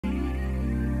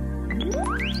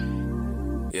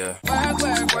Yeah.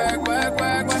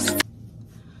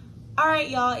 Alright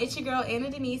y'all, it's your girl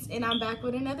Anna Denise and I'm back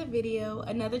with another video,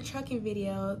 another trucking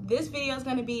video. This video is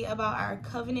going to be about our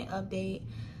Covenant update.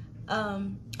 A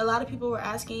lot of people were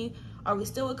asking, are we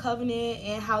still with Covenant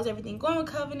and how's everything going with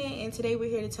Covenant? And today we're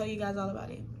here to tell you guys all about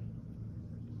it.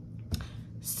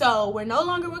 So we're no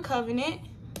longer with Covenant.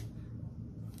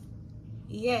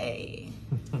 Yay.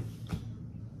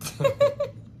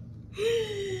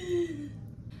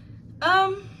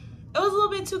 It was a little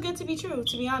bit too good to be true,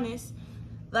 to be honest.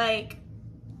 Like,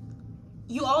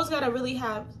 you always gotta really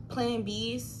have plan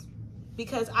B's,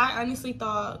 because I honestly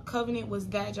thought Covenant was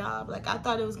that job. Like, I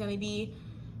thought it was gonna be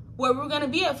where we're gonna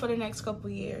be at for the next couple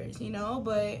years, you know,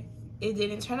 but it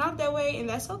didn't turn out that way, and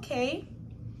that's okay.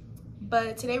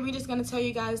 But today we're just gonna tell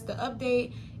you guys the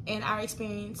update and our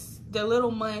experience, the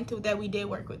little month that we did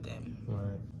work with them.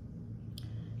 Right.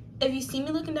 If you see me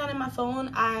looking down at my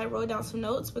phone, I wrote down some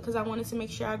notes because I wanted to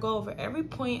make sure I go over every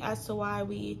point as to why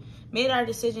we made our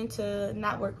decision to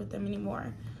not work with them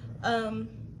anymore.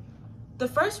 The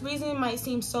first reason might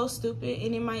seem so stupid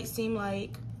and it might seem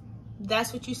like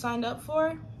that's what you signed up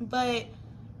for, but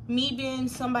me being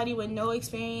somebody with no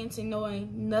experience and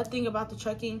knowing nothing about the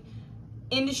trucking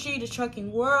industry, the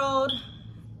trucking world,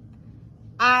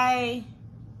 I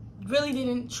really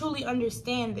didn't truly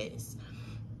understand this.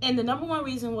 And the number one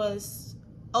reason was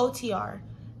OTR.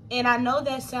 And I know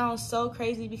that sounds so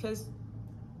crazy because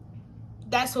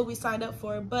that's what we signed up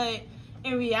for. But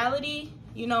in reality,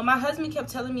 you know, my husband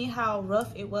kept telling me how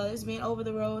rough it was being over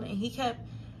the road. And he kept,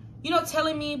 you know,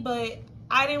 telling me, but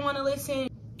I didn't want to listen.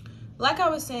 Like I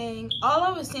was saying, all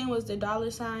I was saying was the dollar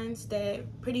signs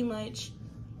that pretty much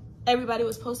everybody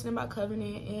was posting about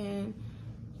Covenant. And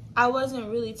I wasn't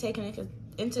really taking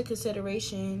into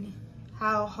consideration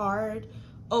how hard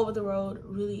over the road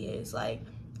really is. Like,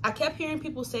 I kept hearing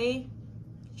people say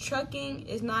trucking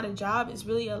is not a job, it's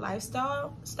really a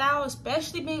lifestyle,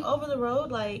 especially being over the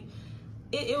road. Like,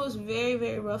 it was very,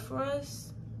 very rough for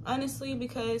us, honestly,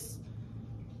 because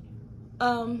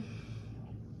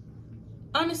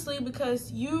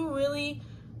you really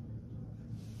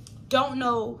don't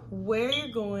know where you're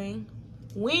going,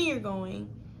 when you're going.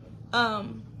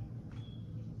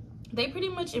 They pretty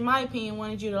much, in my opinion,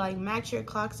 wanted you to like max your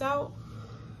clocks out,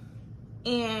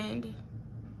 and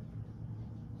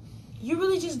you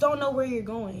really just don't know where you're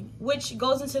going, which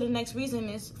goes into the next reason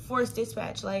is forced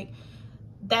dispatch. Like,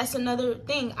 that's another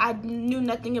thing. I knew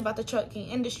nothing about the trucking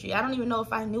industry. I don't even know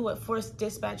if I knew what forced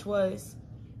dispatch was.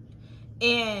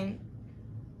 And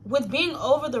with being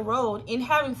over the road and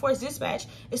having forced dispatch,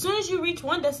 as soon as you reach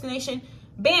one destination,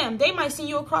 bam, they might send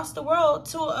you across the world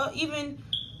to a even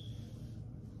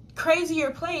crazier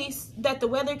place that the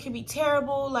weather could be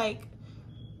terrible. Like,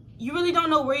 you really don't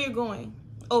know where you're going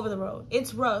over the road.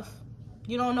 It's rough.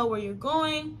 You don't know where you're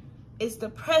going. It's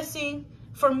depressing.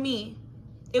 For me,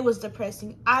 it was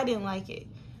depressing. I didn't like it.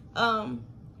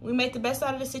 We made the best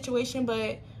out of the situation,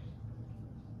 but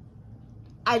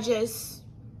I just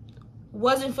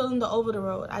wasn't feeling the over the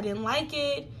road. I didn't like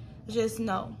it. Just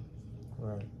no.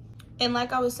 Right. And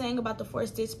like I was saying about the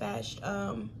forced dispatch,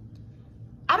 I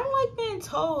don't like being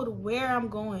told where I'm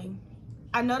going.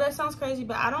 I know that sounds crazy,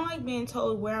 but I don't like being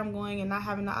told where I'm going and not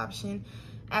having the option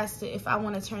as to if I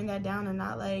want to turn that down or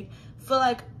not. Like, feel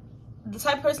like the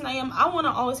type of person I am, I want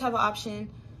to always have an option,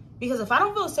 because if I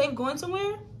don't feel safe going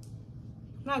somewhere,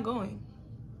 I'm not going.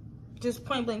 Just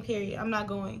point blank period. I'm not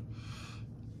going.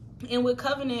 And with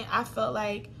Covenant, I felt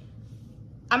like,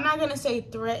 I'm not going to say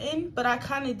threatened, but I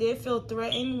kind of did feel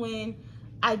threatened when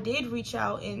I did reach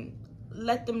out and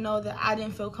let them know that I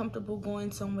didn't feel comfortable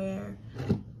going somewhere.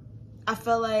 I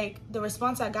felt like the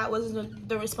response I got wasn't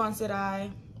the response that I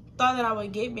thought that I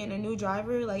would get being a new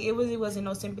driver. Like, it wasn't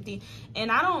no sympathy.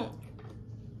 And I don't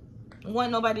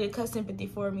want nobody to cut sympathy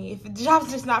for me if the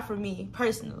job's just not for me,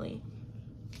 personally.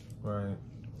 Right.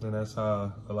 And that's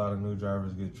how a lot of new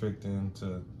drivers get tricked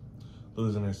into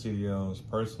losing their CDLs.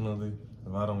 Personally,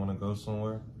 if I don't want to go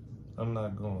somewhere, I'm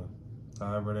not going.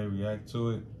 However they react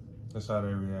to it, that's how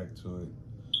they react to it.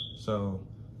 So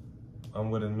I'm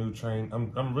with a new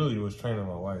I'm really was training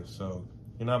my wife, so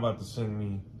you're not about to send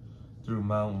me through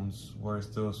mountains where it's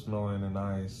still snowing and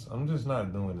ice. I'm just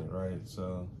not doing it, right?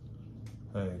 So,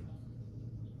 hey.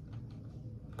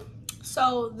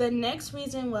 So the next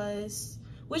reason was,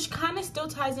 which kind of still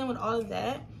ties in with all of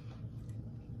that,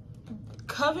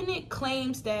 Covenant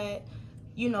claims that,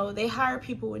 you know, they hire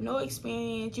people with no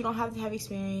experience. You don't have to have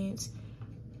experience.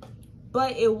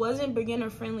 But it wasn't beginner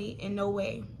friendly in no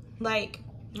way. Like,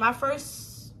 my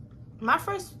first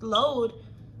load,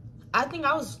 I think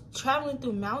I was traveling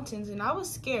through mountains and I was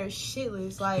scared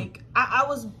shitless. Like, I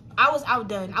I was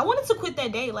outdone. I wanted to quit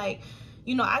that day. Like,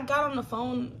 you know, I got on the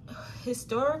phone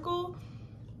historical,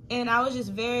 and I was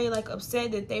just very, like,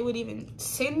 upset that they would even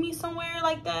send me somewhere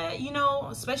like that, you know,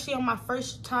 especially on my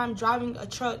first time driving a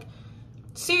truck.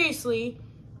 Seriously,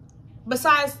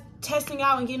 besides testing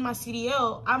out and getting my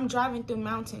CDL, I'm driving through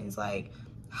mountains, like,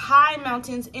 high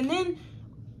mountains. And then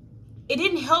it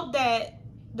didn't help that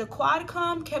the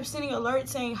Quadcom kept sending alerts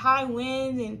saying high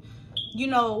winds, and, you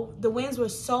know, the winds were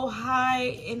so high,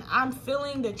 and I'm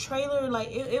feeling the trailer. Like,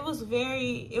 it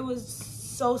was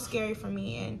so scary for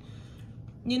me. And,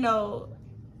 you know,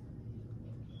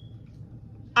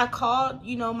 I called,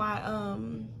 you know, my,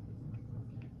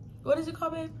 what is it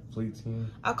called, babe? Fleet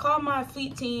team. I called my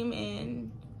fleet team,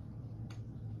 and...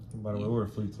 By the way, we're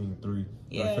Fleet Team 3.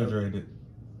 Yeah. Refrigerated.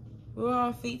 We were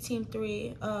on Fleet Team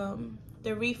 3,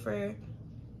 the reefer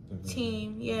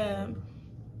team, yeah.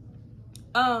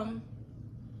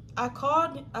 I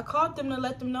called them to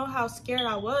let them know how scared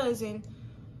I was, and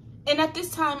at this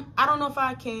time, I don't know if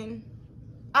I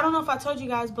told you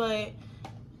guys, but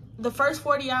the first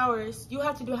 40 hours, you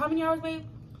have to do how many hours, babe?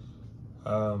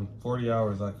 40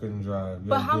 hours I couldn't drive.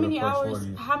 But how many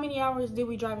hours did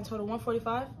we drive in total?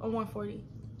 145 or 140?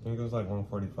 I think it was like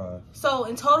 145. So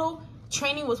in total,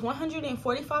 training was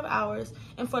 145 hours.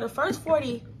 And for the first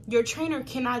 40, your trainer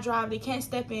cannot drive. They can't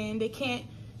step in. They can't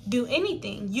do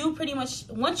anything. You pretty much,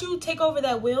 once you take over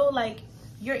that wheel, like,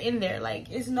 you're in there. Like,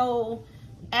 it's no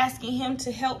asking him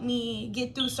to help me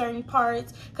get through certain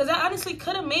parts. Because I honestly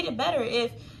could have made it better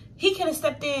if he could have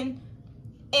stepped in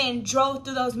and drove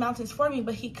through those mountains for me.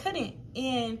 But he couldn't.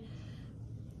 And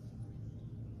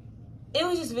it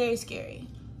was just very scary.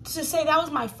 To say that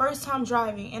was my first time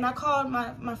driving, and I called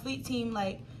my fleet team,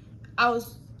 like, I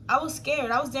was scared.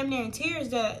 I was damn near in tears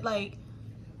that, like,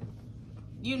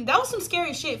 that was some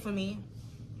scary shit for me.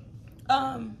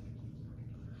 And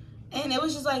it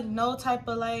was just, like, no type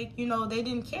of, like, you know, they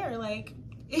didn't care, like,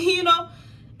 you know,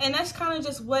 and that's kind of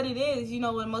just what it is, you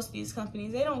know, with most of these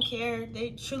companies. They don't care.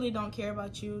 They truly don't care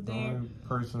about you. The only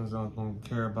person that's not going to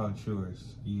care about you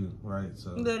is you, right?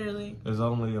 So literally. It's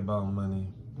only about money.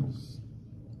 It's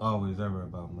always ever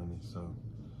about money. So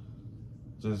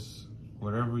just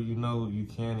whatever you know you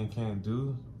can and can't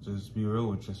do, just be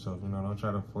real with yourself. You know, don't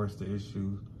try to force the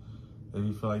issue. If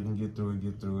you feel like you can get through it,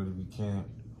 get through it. If you can't,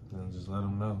 then just let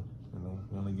them know. You know,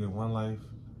 you only get one life.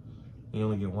 You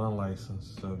only get one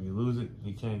license. So if you lose it,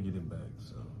 you can't get it back.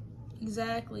 So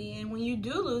exactly. And when you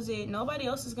do lose it, nobody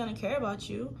else is gonna care about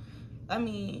you. I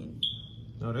mean,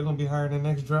 no, they're gonna be hiring the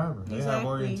next driver. Exactly. They have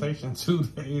orientation 2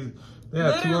 days.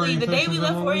 Literally, the day we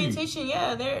left orientation,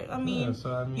 yeah, I mean,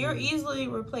 you're easily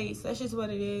replaced. That's just what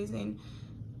it is. And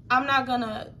I'm not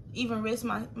gonna even risk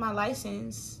my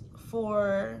license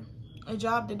for a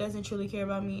job that doesn't truly care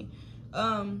about me.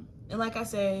 And like I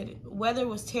said, weather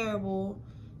was terrible.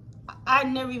 I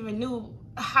never even knew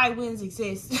high winds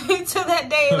exist until that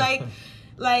day.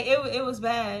 Like it was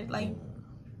bad. Like,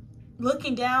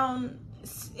 looking down,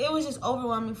 it was just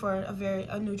overwhelming for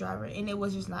a new driver, and it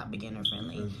was just not beginner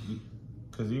friendly.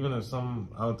 Because even if something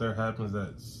out there happens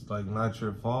that's, like, not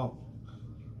your fault,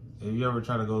 if you ever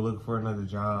try to go look for another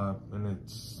job and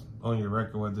it's on your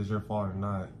record whether it's your fault or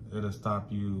not, it'll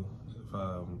stop you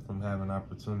from having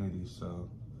opportunities. So,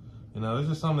 you know, it's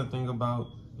just something to think about,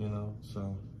 you know,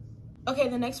 so. Okay,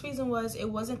 the next reason was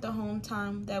it wasn't the home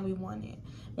time that we wanted.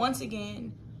 Once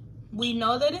again, we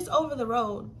know that it's over the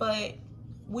road, but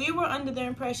we were under the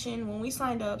impression when we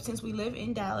signed up, since we live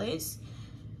in Dallas,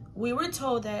 we were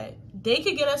told that they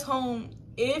could get us home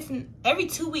every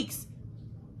 2 weeks,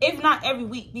 if not every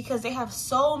week, because they have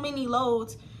so many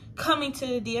loads coming to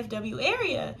the DFW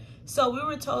area. So we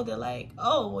were told that, like,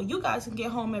 oh, well, you guys can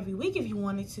get home every week if you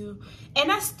wanted to. And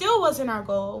that still wasn't our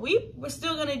goal. We were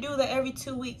still going to do the every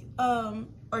 2 week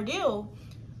ordeal.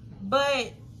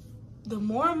 But the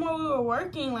more and more we were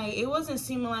working, like, it wasn't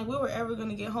seeming like we were ever going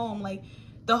to get home. Like,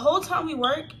 the whole time we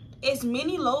worked, as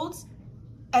many loads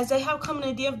as they have coming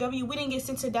to DFW, we didn't get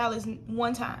sent to Dallas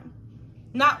one time.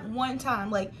 Not one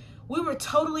time. Like, we were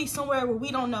totally somewhere where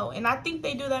we don't know. And I think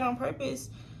they do that on purpose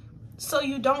so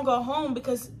you don't go home,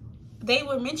 because they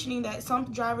were mentioning that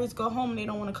some drivers go home and they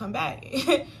don't want to come back.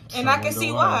 And I can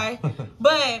see why.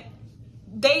 But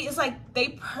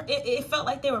it felt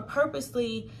like they were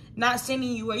purposely not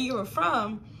sending you where you were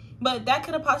from. But that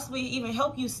could have possibly even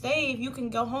helped you stay if you can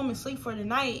go home and sleep for the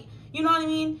night. You know what I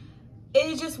mean?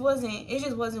 It just wasn't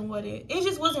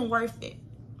worth it.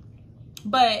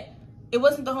 But it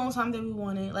wasn't the home time that we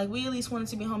wanted. Like, we at least wanted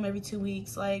to be home every 2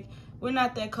 weeks. Like, we're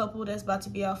not that couple that's about to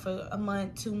be out for a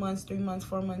month, 2 months, 3 months,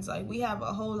 4 months. Like, we have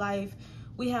a whole life.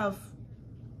 We have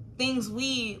things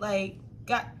we, like,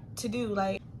 got to do.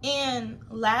 Like, And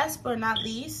last but not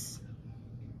least,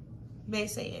 they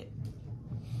say it.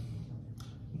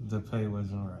 The pay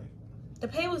wasn't right. The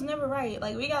pay was never right.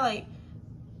 Like, we got like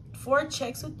 4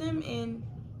 checks with them, and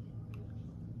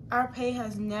our pay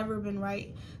has never been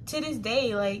right. To this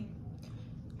day, like,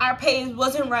 our pay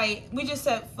wasn't right. We just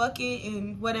said fuck it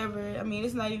and whatever. I mean,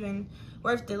 it's not even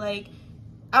worth it. Like,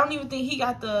 I don't even think he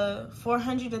got the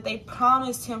 $400 that they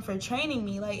promised him for training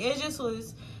me. Like, it just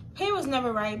was, pay was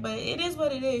never right, but it is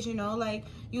what it is, you know? Like,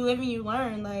 you live and you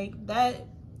learn. Like, that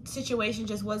situation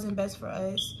just wasn't best for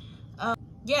us.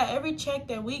 Yeah, every check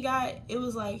that we got, it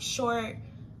was like short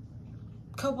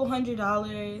couple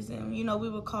 $100s, and you know, we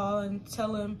would call and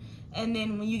tell them, and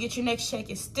then when you get your next check,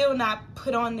 it's still not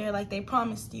put on there like they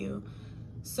promised you.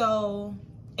 So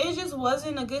it just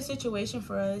wasn't a good situation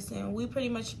for us, and we pretty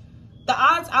much, the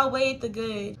odds outweighed the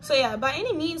good. So yeah, by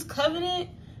any means, Covenant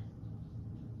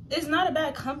is not a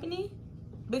bad company,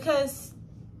 because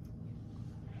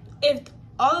if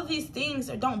all of these things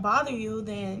don't bother you,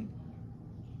 then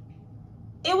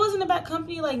it wasn't a bad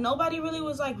company. Like, nobody really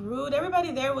was like rude.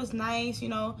 Everybody there was nice, you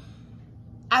know.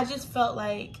 I just felt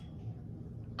like,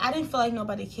 I didn't feel like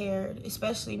nobody cared,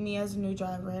 especially me as a new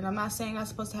driver. And I'm not saying I'm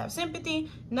supposed to have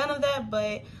sympathy, none of that,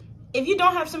 but if you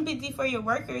don't have sympathy for your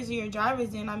workers or your drivers,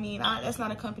 then I mean, that's not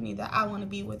a company that I want to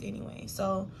be with anyway.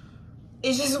 So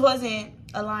it just wasn't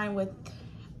aligned with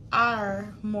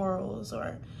our morals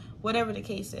or whatever the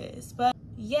case is. But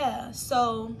yeah,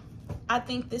 so I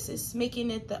think this is making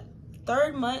it the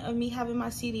 3rd month of me having my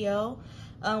CDL.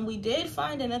 We did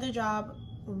find another job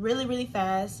really, really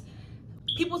fast.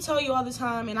 People tell you all the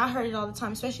time, and I heard it all the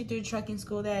time, especially through trucking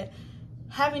school, that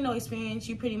having no experience,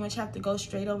 you pretty much have to go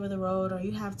straight over the road, or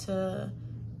you have to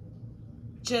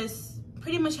just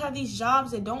pretty much have these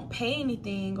jobs that don't pay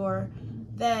anything, or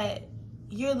that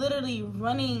you're literally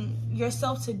running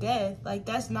yourself to death. Like,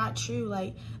 that's not true.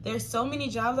 Like, there's so many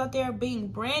jobs out there being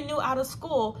brand new out of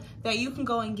school that you can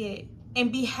go and get and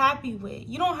be happy with.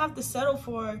 You don't have to settle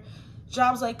for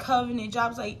jobs like Covenant,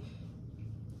 jobs like,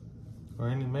 or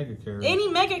any mega carrier. Any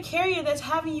mega carrier that's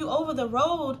having you over the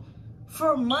road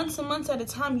for months and months at a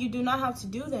time. You do not have to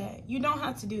do that. You don't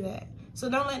have to do that. So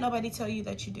don't let nobody tell you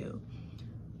that you do.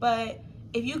 But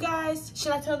if you guys,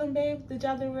 should I tell them, babe, the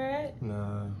job that we're at?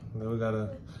 Nah, we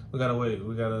gotta wait.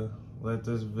 We gotta let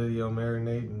this video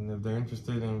marinate, and if they're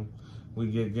interested and we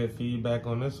get feedback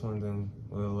on this one, then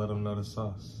we'll let them know the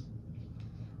sauce.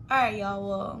 All right, y'all.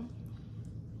 Well,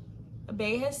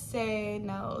 Bay has said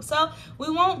no, so we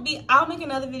won't be. I'll make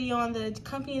another video on the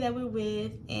company that we're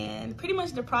with and pretty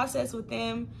much the process with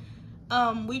them.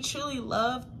 We truly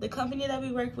love the company that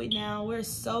we work with now. We're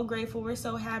so grateful. We're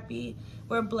so happy.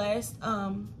 We're blessed.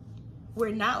 We're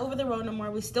not over the road no more.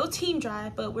 We still team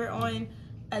drive, but we're on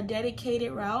a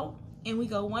dedicated route, and we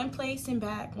go one place and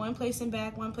back, one place and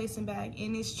back, one place and back,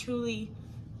 and it's truly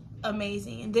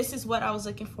amazing. And this is what I was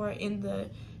looking for in the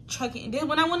trucking.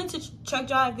 When I wanted to truck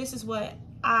drive, this is what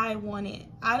I wanted.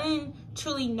 I didn't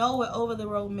truly know what over the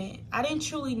road meant. I didn't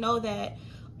truly know that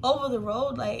over the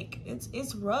road, like,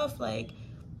 it's rough. Like,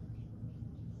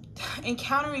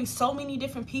 encountering so many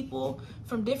different people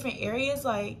from different areas.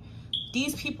 Like,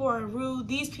 these people are rude.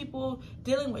 These people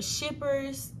dealing with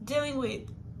shippers, dealing with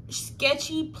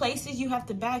sketchy places you have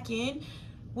to back in.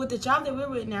 With the job that we're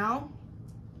with now,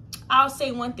 I'll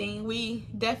say one thing: we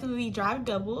definitely drive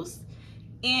doubles,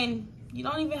 and you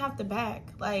don't even have to back.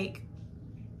 Like,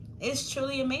 it's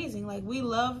truly amazing. Like, we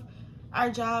love our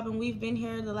job, and we've been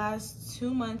here the last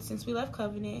 2 months since we left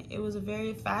Covenant. It was a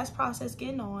very fast process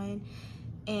getting on,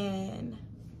 and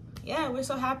yeah, we're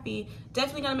so happy.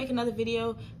 Definitely gonna make another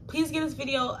video. Please give this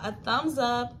video a thumbs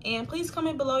up, and please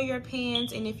comment below your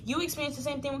opinions, and if you experienced the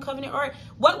same thing with Covenant, or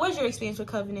what was your experience with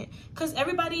Covenant, because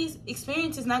everybody's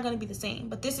experience is not going to be the same,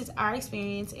 but this is our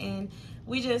experience, and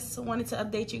we just wanted to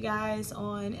update you guys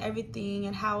on everything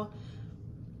and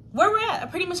where we're at.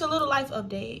 Pretty much a little life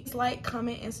update. Like,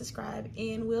 comment, and subscribe,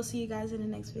 and we'll see you guys in the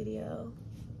next video.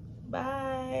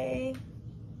 Bye.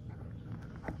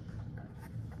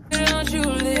 Don't you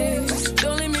live